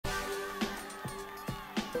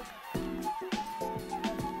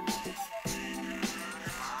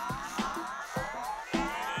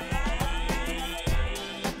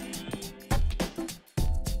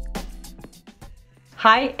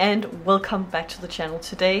Hi and welcome back to the channel.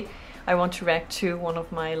 Today I want to react to one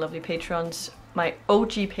of my lovely patrons, my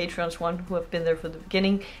OG patrons, one who have been there from the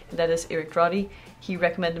beginning, and that is Eric Roddy. He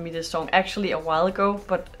recommended me this song actually a while ago,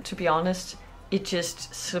 but to be honest, it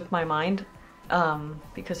just slipped my mind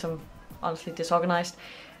because I'm honestly disorganized.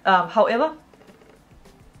 However,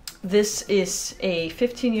 this is a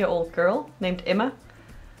 15-year-old girl named Emma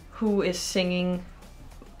who is singing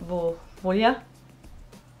Voilà.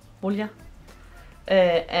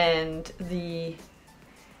 And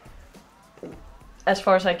as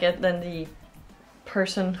far as I get, then the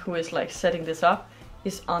person who is like setting this up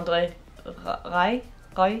is André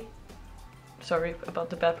Rieu. Sorry about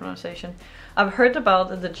the bad pronunciation. I've heard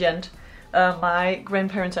about the gent. My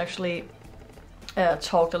grandparents actually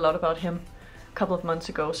talked a lot about him a couple of months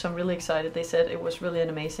ago, so I'm really excited. They said it was really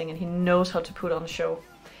amazing and he knows how to put on a show.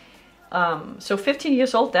 So 15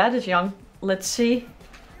 years old, that is young. Let's see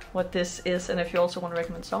what this is, and if you also want to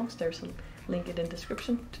recommend songs, there's a link in the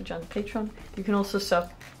description to join Patreon. You can also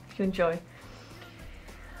sub if you enjoy.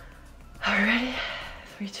 Are we ready?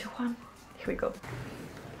 3, 2, 1. Here we go.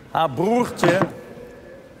 Haar broertje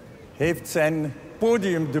heeft zijn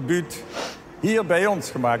podiumdebuut hier bij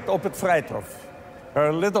ons gemaakt, op het Vrijthof.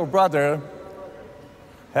 Her little brother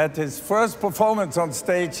had his first performance on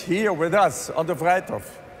stage here with us on the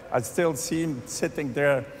Vrijthof. I still see him sitting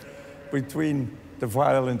there between the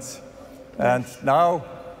violins. And now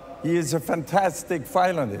he is a fantastic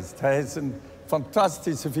violinist. Hij is een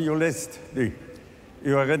fantastische violist nu.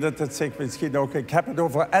 U herinnert het zich misschien ook. Ik heb het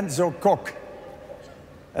over Enzo Kok.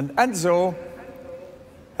 And Enzo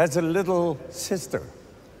has a little sister,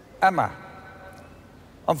 Emma.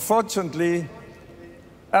 Unfortunately,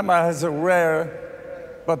 Emma has a rare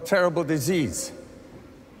but terrible disease.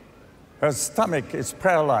 Her stomach is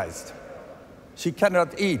paralyzed. She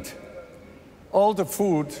cannot eat. All the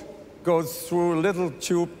food goes through a little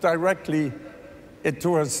tube directly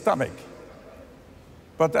into her stomach.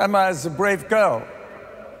 But Emma is a brave girl.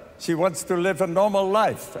 She wants to live a normal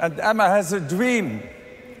life. And Emma has a dream.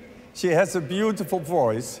 She has a beautiful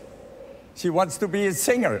voice. She wants to be a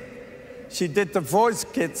singer. She did the voice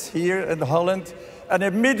kids here in Holland, and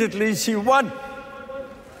immediately she won.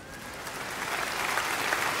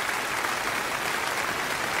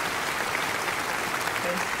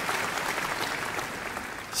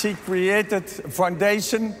 She created a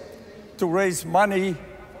foundation to raise money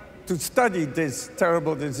to study this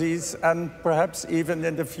terrible disease and perhaps even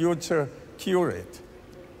in the future cure it.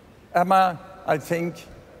 Emma, I think,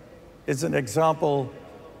 is an example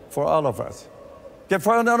for all of us. Give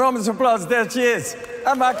her an enormous applause. There she is,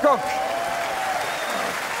 Emma Kok.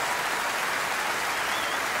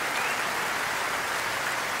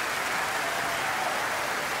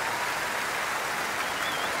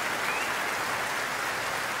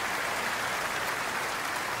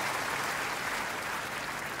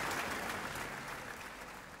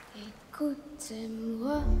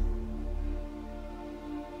 Écoutez-moi,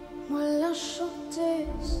 moi la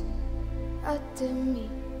chanteuse à demi,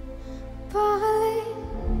 parlez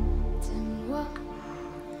de moi,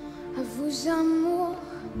 à vos amours,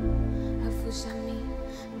 à vos amis,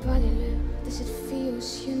 parlez-leur de cette fille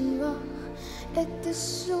aux yeux noirs et de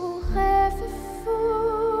son rêve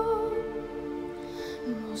fou.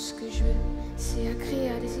 Moi ce que je veux, c'est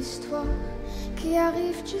écrire des histoires qui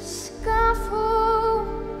arrivent jusqu'à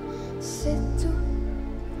vous. C'est tout.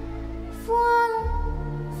 Voilà,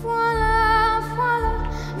 voilà, voilà,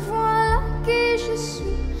 voilà qui je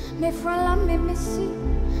suis. Mais voilà mes messies,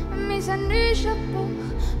 mes années chapeaux.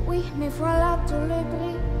 Oui, mais voilà tout le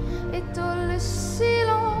bruit et tout le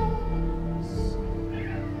silence.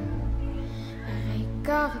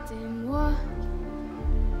 Regardez-moi,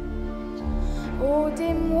 oh,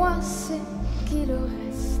 dis-moi ce qu'il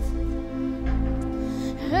reste.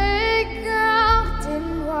 Regardez-moi,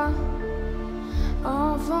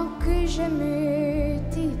 avant que je me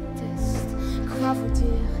déteste. Quoi vous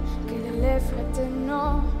dire que les lèvres de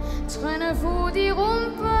notre ne vous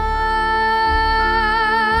diront pas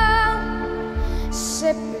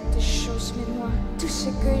ces petites choses, mais moi, tout ce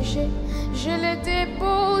que j'ai, je le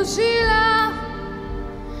dépose là.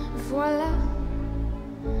 Voilà,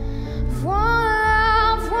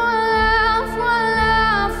 voilà, voilà,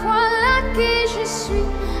 voilà, voilà qui je suis.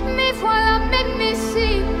 Mais voilà mes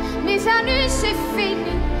messies, mes années c'est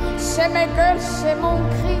fini. C'est mes gueules, c'est mon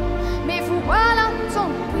cri, mais vous voilà tant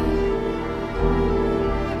pis.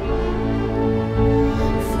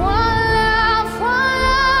 Voilà,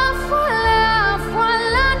 voilà, voilà,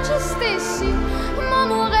 voilà juste ici. Mon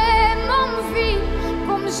amour et mon vie,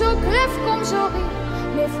 comme je crève, comme je ris.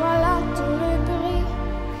 Mais voilà tout le bruit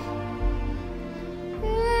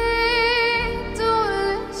et tout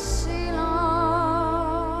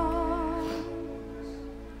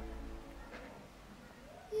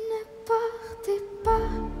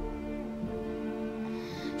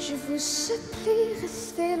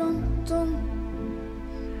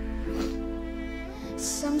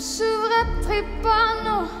ça me serait pas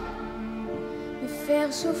non. Me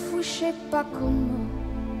faire se foucher pas comment.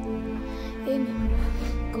 Aimez-moi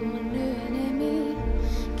comme un ennemi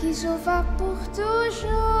qui s'en va pour toujours.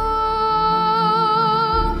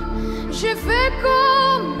 Je veux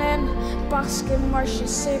quand même parce que moi je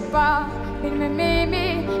sais pas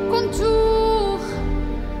mes contours.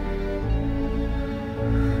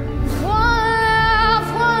 Voilà,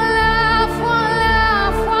 voilà,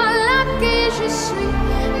 voilà, voilà qui je suis.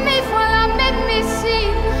 Mais voilà même ici,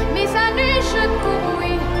 mes années je cours,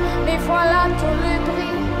 oui. Mais voilà tout le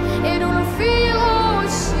bruit et nous le fil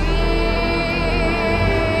aussi.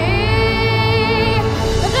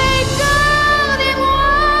 Regardez-moi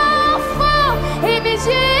enfant et mes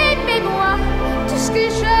yeux, aimez-moi. Tout ce que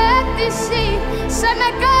j'ai ici, c'est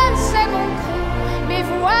ma gueule, c'est mon cri. Mais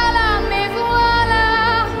voilà, mais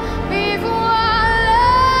voilà, mais voilà.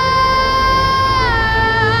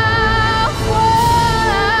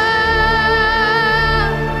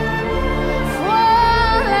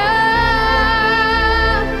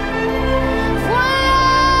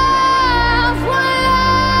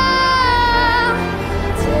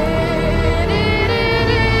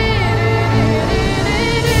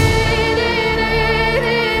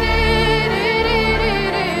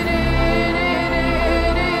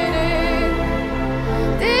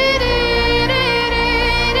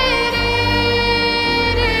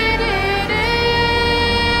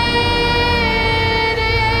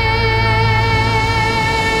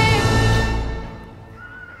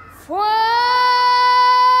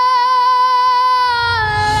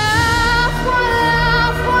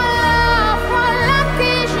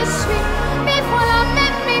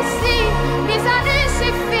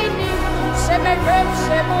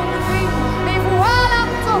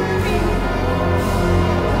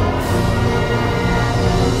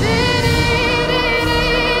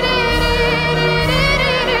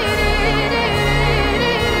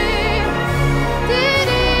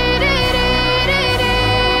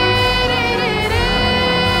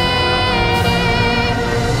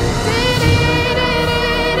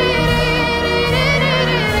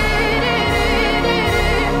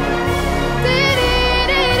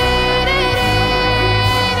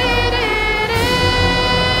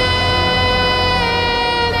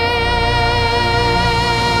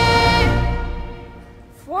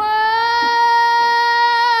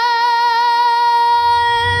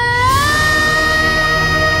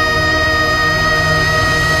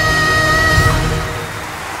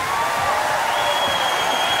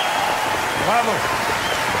 Bravo.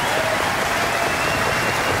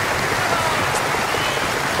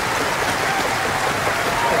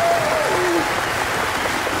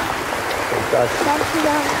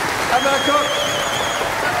 Dankjewel. En welkom.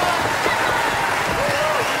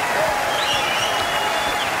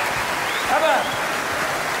 Emma.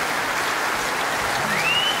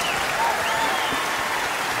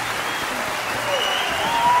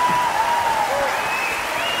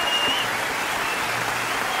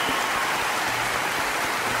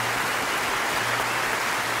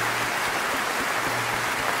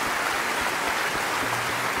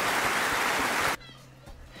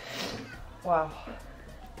 Wow.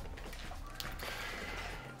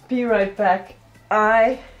 Be right back.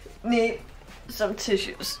 I need some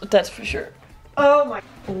tissues, that's for sure. Oh my,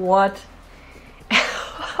 what?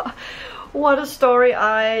 What a story.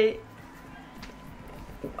 I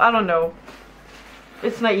don't know.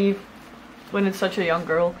 It's naive when it's such a young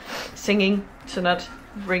girl singing to not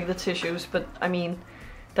bring the tissues, but I mean,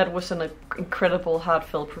 that was an incredible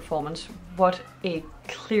heartfelt performance. What a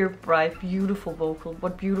clear, bright, beautiful vocal,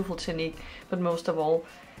 what beautiful technique, but most of all,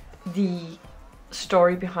 the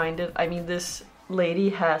story behind it. I mean, this lady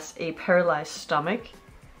has a paralyzed stomach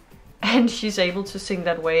and she's able to sing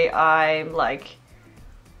that way. I'm like,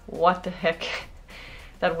 what the heck?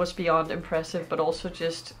 That was beyond impressive, but also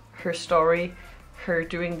just her story, her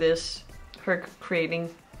doing this, her creating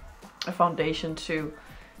a foundation to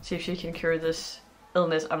see if she can cure this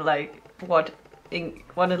illness. I'm like, what a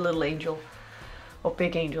little angel, or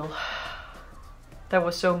big angel. That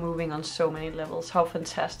was so moving on so many levels. How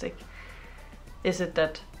fantastic is it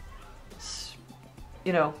that,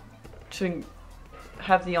 you know, to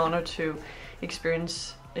have the honor to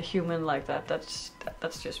experience a human like that, that's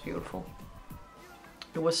just beautiful.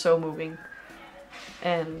 It was so moving.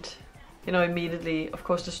 And, you know, immediately, of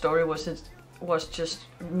course, the story was just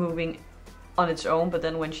moving on its own, but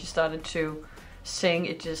then when she started to sing,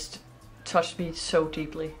 it just touched me so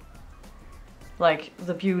deeply. Like,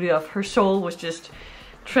 the beauty of her soul was just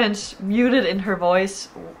transmuted in her voice.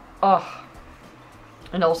 Oh.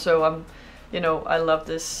 And also, you know, I love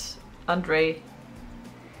this André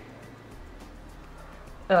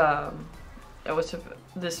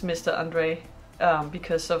this Mr. André,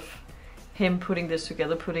 because of him putting this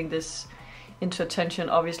together, putting this into attention.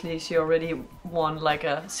 Obviously she already won like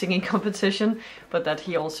a singing competition, but that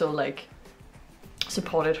he also like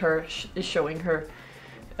supported her, is showing her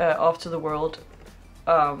off to the world.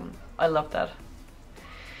 I love that.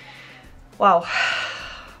 Wow,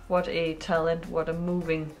 what a talent, what a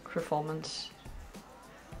moving performance.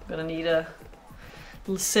 I'm gonna need a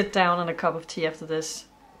little sit down and a cup of tea after this.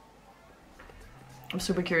 I'm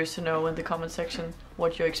super curious to know in the comment section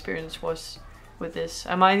what your experience was with this.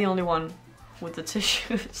 Am I the only one with the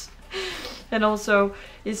tissues? And also,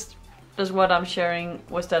 does what I'm sharing,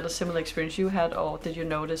 was that a similar experience you had, or did you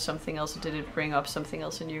notice something else, or did it bring up something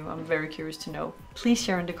else in you? I'm very curious to know. Please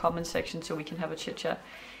share in the comment section so we can have a chit chat.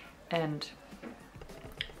 And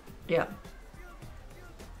yeah,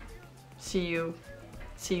 see you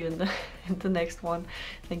in the next one.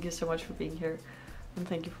 Thank you so much for being here, and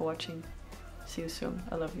thank you for watching. See you soon.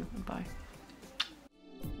 I love you. Bye.